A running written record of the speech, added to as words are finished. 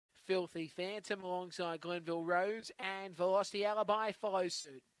Filthy Phantom alongside Glenville Rose, and Velocity Alibi follows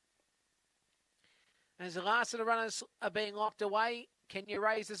suit. As the last of the runners are being locked away, Kenya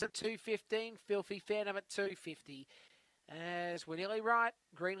Razors at 2.15, Filthy Phantom at 2.50. As we're nearly right,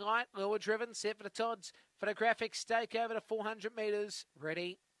 green light, lure driven, set for the Todds. Photographic stake over to 400 metres,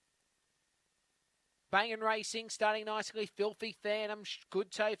 ready. Bangin' Racing, starting nicely. Filthy Phantom,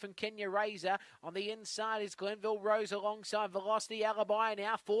 good toe from Kenya Razor. On the inside is Glenville Rose alongside Velocity Alibi,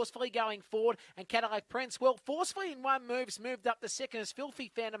 now forcefully going forward. And Cadillac Prince, well, forcefully in one move's moved up the second as Filthy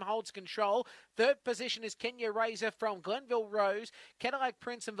Phantom holds control. Third position is Kenya Razor from Glenville Rose. Cadillac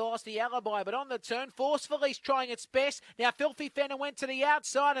Prince and Velocity Alibi, but on the turn, forcefully trying its best. Now Filthy Phantom went to the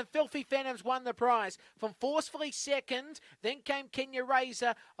outside and Filthy Phantom's won the prize. From forcefully second, then came Kenya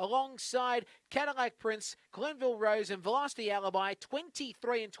Razor alongside Cadillac Prince, Glenville Rose and Velocity Alibi,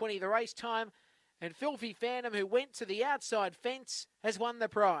 23 and 20 the race time. And Filthy Phantom, who went to the outside fence, has won the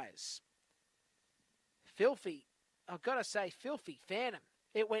prize. Filthy, I've got to say, Filthy Phantom.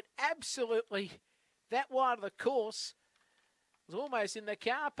 It went absolutely that wide of the course. It was almost in the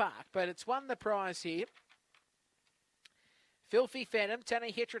car park, but it's won the prize here. Filthy Phantom,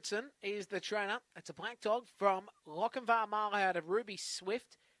 Tanny Hitcherson is the trainer. It's a black dog from Lochinvar Mile out of Ruby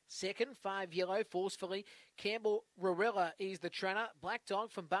Swift. Second, 5 Yellow, forcefully. Campbell Rorilla is the trainer. Black dog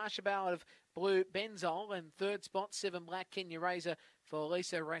from Barshabal out of Blue Benzol. And third spot, 7 Black Kenya Razor for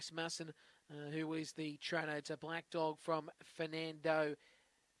Lisa Rasmussen, who is the trainer. It's a black dog from Fernando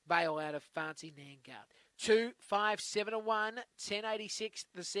Bale out of Fancy Nangard. 2, 5, 7 and 1, 10.86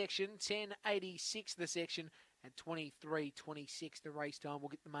 the section, 10.86 the section, and 23.26 the race time. We'll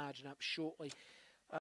get the margin up shortly.